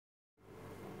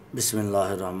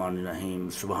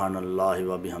Bismillahirrahmanirrahim. Subhanallahi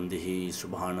wa bihamdihi.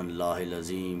 Subhanallahil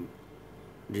azim.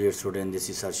 Dear student, this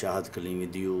is Sir Shahid Kalim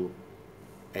with you.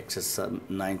 Exercise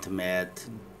 9th Math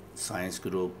Science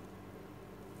Group,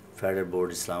 Federal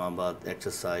Board Islamabad.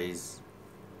 Exercise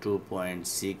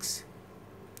 2.6,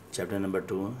 Chapter number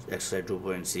 2, Exercise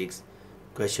 2.6.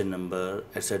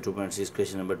 Exercise 2.6,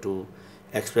 question number 2.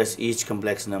 Express each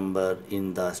complex number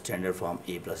in the standard form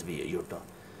a plus b iota.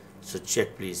 So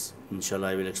check please. Inshallah,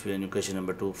 I will explain you question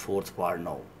number 2, fourth part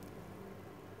now.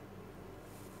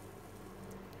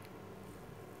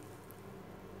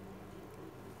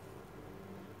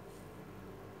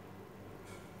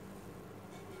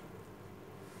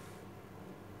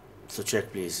 So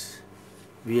check please.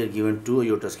 We are given 2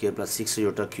 iota square plus 6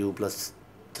 iota cube plus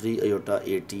 3 iota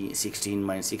 80, 16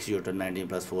 minus 6 iota 19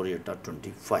 plus 4 iota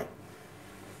 25.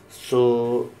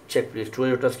 So check please. 2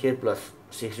 iota square plus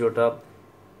 6 iota.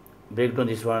 Break down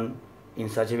this one in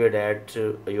such a way that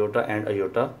iota and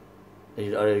iota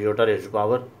raised to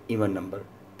power even number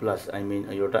plus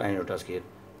iota and iota square.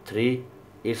 3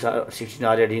 is 16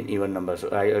 already in even number, so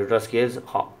iota square is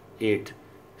 8.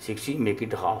 16 make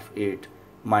it half, 8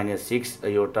 minus 6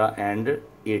 iota and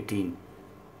 18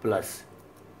 plus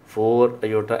 4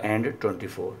 iota and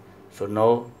 24. So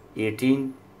now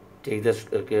 18 take the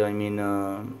square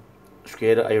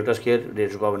iota square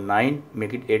raised to power 9,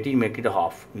 make it 18, make it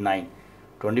half 9,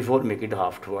 24 make it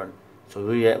half 12. So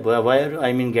why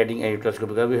are getting iota square?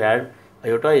 Because we had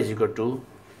iota is equal to,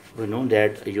 we know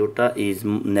that iota is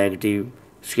negative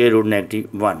square root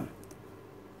negative 1,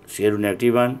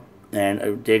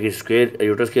 and take it square,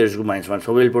 iota square is equal to minus 1.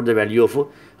 So we will put the value of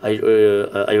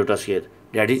iota square,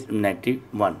 that is negative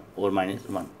 1 or minus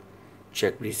 1.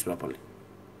 Check please properly.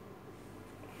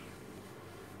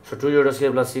 So 2 iota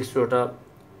square plus 6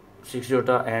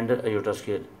 iota and iota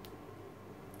square.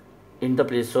 In the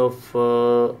place of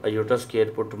iota square,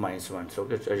 put minus 1. So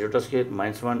okay, iota square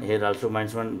minus 1, here also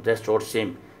minus 1, that's not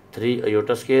same. 3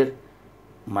 iota square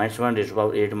minus 1 raised to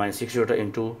power 8 minus 6 iota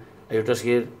into iota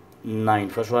square 9.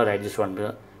 First of all, write this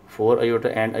one. 4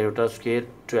 iota and iota square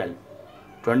 12.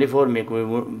 24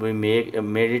 we made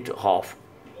it half,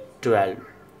 12.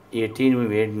 18 we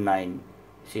made 9.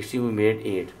 16 we made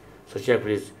 8. So check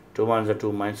please. 2 minus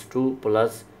 2 minus 2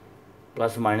 plus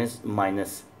minus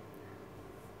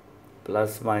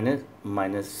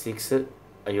 6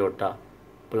 iota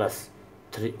plus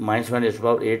 3 minus 1 raised to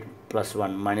power 8 plus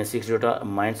 1 minus 6 iota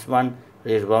minus 1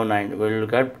 raised to power 9.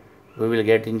 We will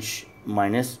get in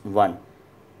minus 1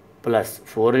 plus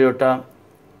 4 iota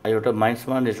minus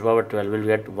 1 raised to power 12 will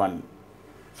get 1.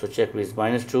 So check please.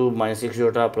 Minus 2 minus 6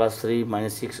 iota plus 3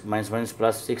 minus 6 minus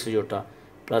plus 6 iota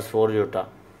plus 4 iota.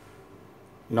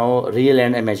 Now real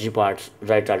and imaginary parts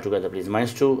write all together please.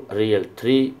 Minus 2 real,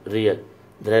 3 real,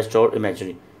 the rest all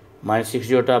imaginary. Minus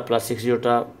 6 iota plus 6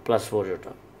 iota plus 4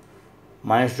 iota.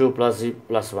 Minus 2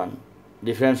 plus 1.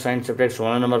 Different sign, subtract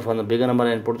smaller number from the bigger number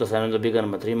and put the sign of the bigger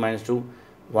number. 3 minus 2,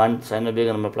 1, sign of the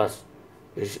bigger number plus.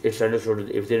 It's understood.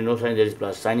 If there is no sign, there is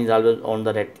plus. Sign is always on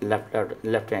the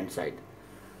left hand side.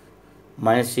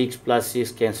 Minus 6 plus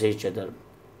 6 cancel each other.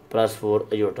 Plus 4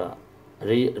 iota.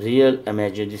 Real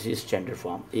imaginary, this is standard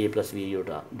form. A plus b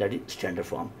iota, that is standard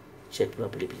form. Check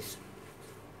properly please.